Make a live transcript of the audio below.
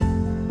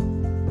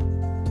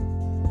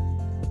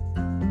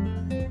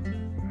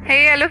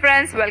Hey, hello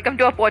friends, welcome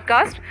to our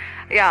podcast.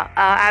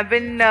 I've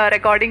been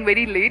recording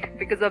very late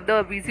because of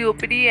the busy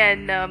OPD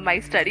and my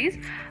studies.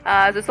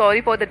 So sorry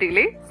for the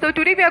delay. So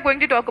today we are going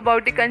to talk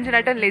about the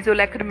congenital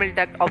nasolacrimal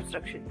duct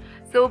obstruction.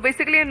 So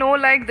basically,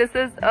 this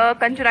is a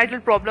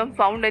congenital problem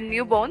found in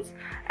newborns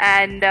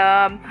and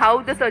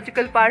how the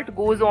surgical part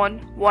goes on,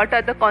 what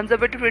are the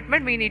conservative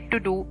treatment we need to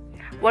do,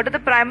 what are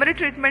the primary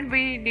treatment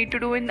we need to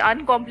do in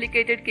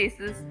uncomplicated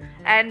cases,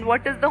 and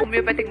what is the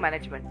homeopathic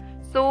management.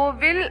 So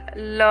we'll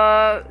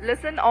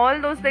listen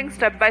all those things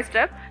step by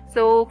step.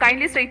 So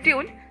kindly stay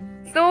tuned.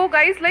 So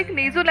guys, like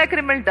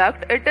nasolacrimal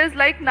duct, it is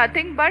like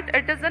nothing but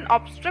it is an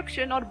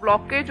obstruction or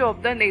blockage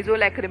of the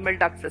nasolacrimal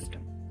duct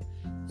system.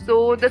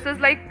 So this is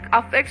like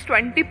affects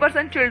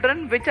 20%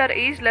 children which are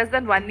aged less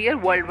than 1 year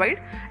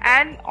worldwide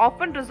and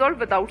often resolve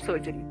without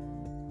surgery.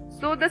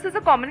 So this is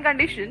a common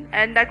condition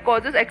and that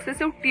causes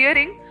excessive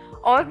tearing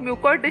or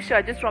mucoid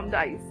discharges from the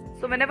eyes.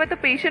 So whenever the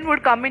patient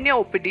would come in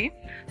your OPD,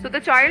 so the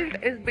child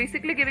is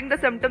basically giving the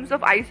symptoms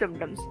of eye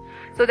symptoms.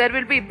 So there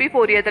will be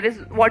epiphoria, that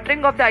is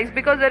watering of the eyes,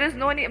 because there is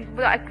no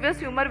aqueous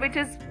humor which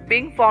is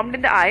being formed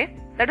in the eye,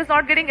 that is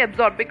not getting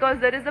absorbed because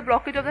there is a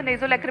blockage of the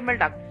nasolacrimal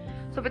duct.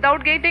 So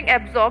without getting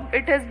absorbed,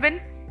 it has been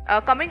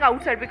coming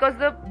outside because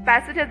the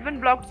passage has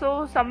been blocked,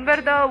 so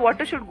somewhere the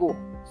water should go.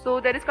 So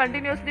there is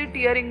continuously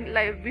tearing,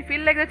 like we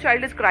feel like the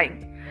child is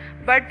crying.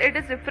 But it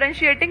is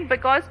differentiating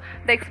because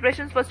the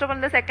expressions, first of all,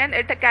 the second,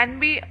 it can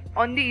be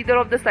on the either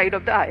of the side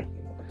of the eye.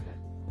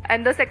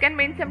 And the second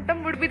main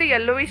symptom would be the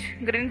yellowish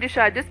green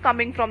discharges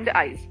coming from the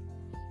eyes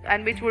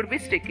and which would be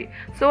sticky.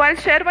 So I'll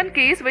share one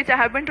case which I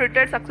have been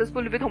treated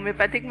successfully with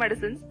homeopathic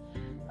medicines.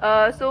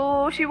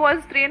 So she was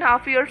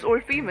 3.5 years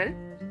old female.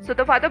 So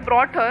the father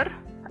brought her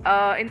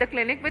in the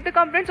clinic with the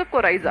complaints of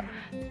coryza.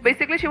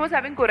 Basically she was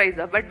having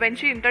coryza, but when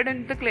she entered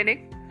into the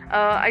clinic,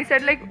 I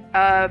said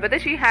whether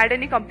she had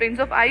any complaints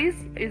of eyes,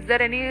 is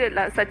there any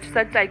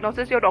such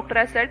diagnosis your doctor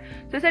has said?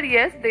 So she said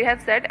yes, they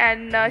have said,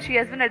 and she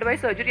has been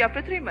advised surgery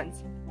after 3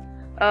 months.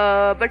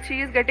 But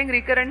she is getting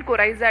recurrent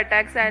coryza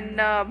attacks and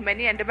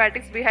many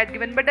antibiotics we had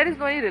given, but there is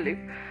no any relief.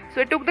 So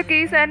I took the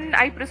case and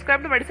I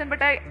prescribed the medicine,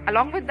 but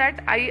along with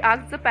that I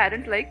asked the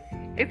parents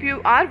if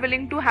you are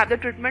willing to have the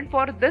treatment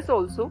for this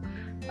also,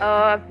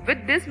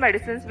 with these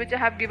medicines which I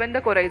have given the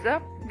coryza,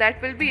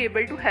 that will be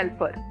able to help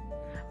her.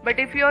 But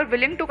if you are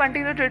willing to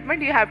continue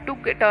treatment, you have to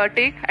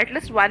take at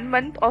least 1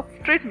 month of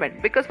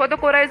treatment, because for the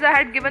coryza I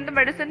had given the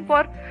medicine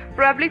for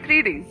probably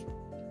 3 days.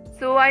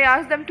 So I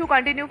asked them to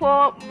continue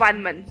for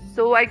 1 month.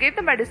 So I gave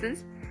the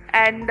medicines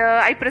and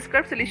I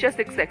prescribed Silicia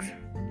 6x.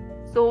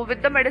 So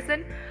with the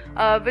medicine,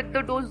 with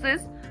the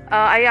doses,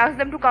 I asked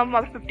them to come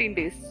after 15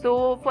 days.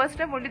 So first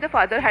time only the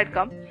father had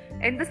come.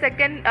 In the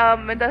second,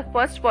 in the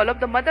first follow-up,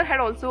 the mother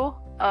had also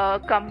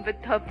come with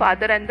her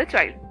father and the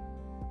child.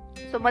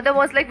 So mother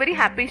was very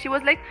happy. She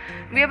was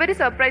we are very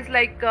surprised,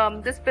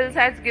 this pills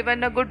has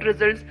given a good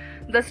results.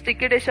 The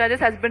sticky discharges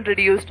has been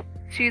reduced.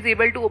 She is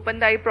able to open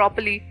the eye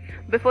properly.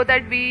 Before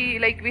that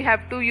we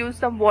have to use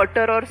some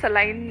water or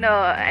saline,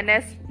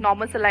 NS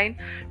normal saline,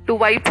 to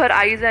wipe her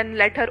eyes and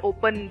let her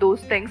open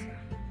those things.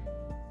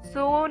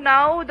 So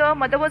now the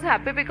mother was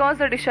happy because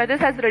the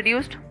discharges has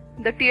reduced,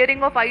 the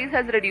tearing of eyes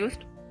has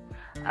reduced.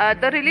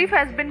 The relief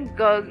has been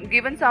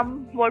given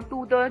somewhat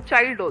to the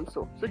child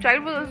also. So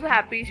child was also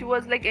happy. She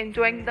was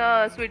enjoying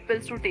the sweet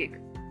pills to take.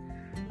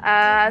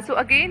 So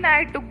again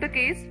I took the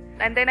case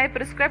and then I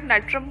prescribed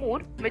natrum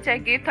more, which I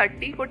gave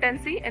 30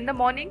 potency in the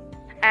morning,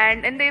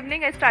 and in the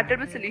evening I started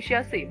with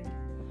Silicia same.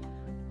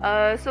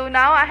 So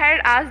now I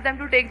had asked them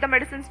to take the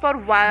medicines for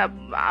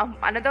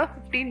another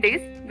 15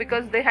 days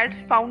because they had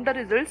found the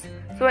results.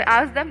 So I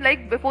asked them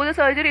before the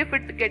surgery, if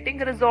it getting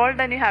resolved,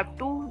 then you have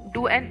to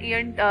do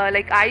an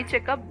eye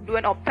checkup, do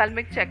an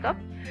ophthalmic checkup,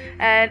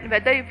 and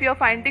whether if you are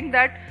finding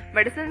that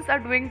medicines are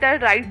doing the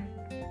right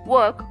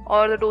work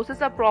or the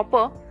doses are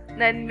proper,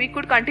 then we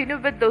could continue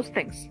with those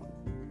things.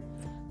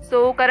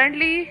 So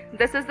currently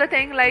this is the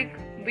thing,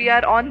 we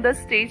are on this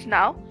stage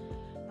now.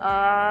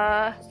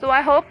 So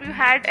I hope you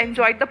had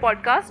enjoyed the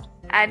podcast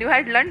and you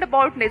had learned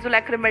about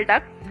nasolacrimal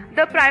duct.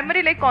 The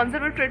primary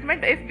conservative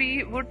treatment, if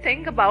we would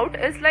think about,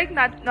 is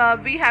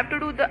we have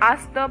to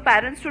ask the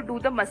parents to do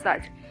the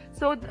massage.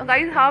 So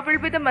guys, how will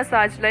be the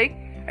massage?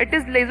 It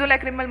is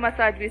nasolacrimal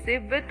massage, we say.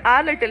 With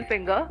our little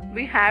finger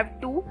we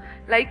have to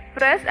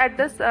press at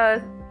this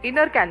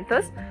inner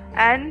canthus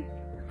and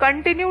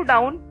continue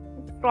down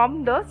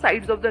from the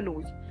sides of the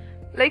nose,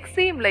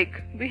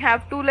 we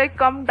have to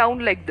come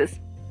down like this.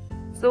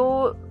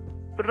 So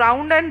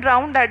round and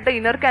round at the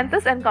inner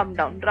canthus and come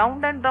down,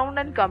 round and round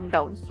and come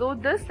down. So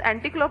this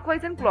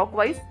anti-clockwise and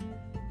clockwise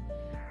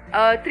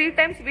 3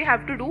 times we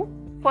have to do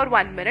for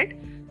 1 minute,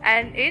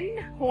 and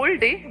in whole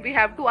day we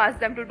have to ask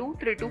them to do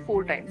 3 to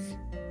 4 times.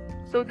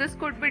 So this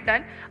could be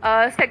done.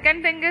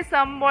 Second thing is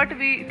somewhat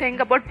we think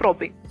about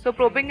probing. So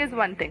probing is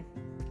one thing.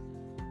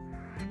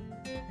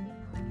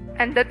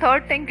 And the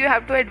third thing you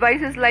have to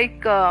advise is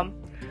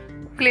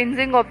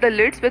cleansing of the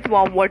lids with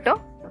warm water.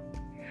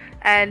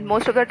 And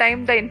most of the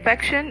time the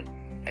infection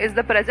is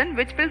the present,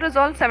 which will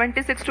resolve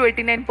 76 to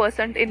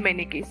 89% in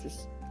many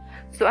cases.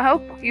 So I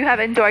hope you have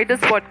enjoyed this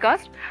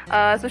podcast.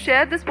 So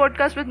share this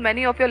podcast with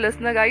many of your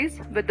listener guys,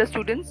 with the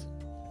students.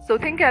 So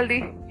think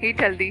healthy, eat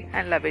healthy,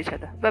 and love each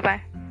other. Bye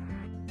bye.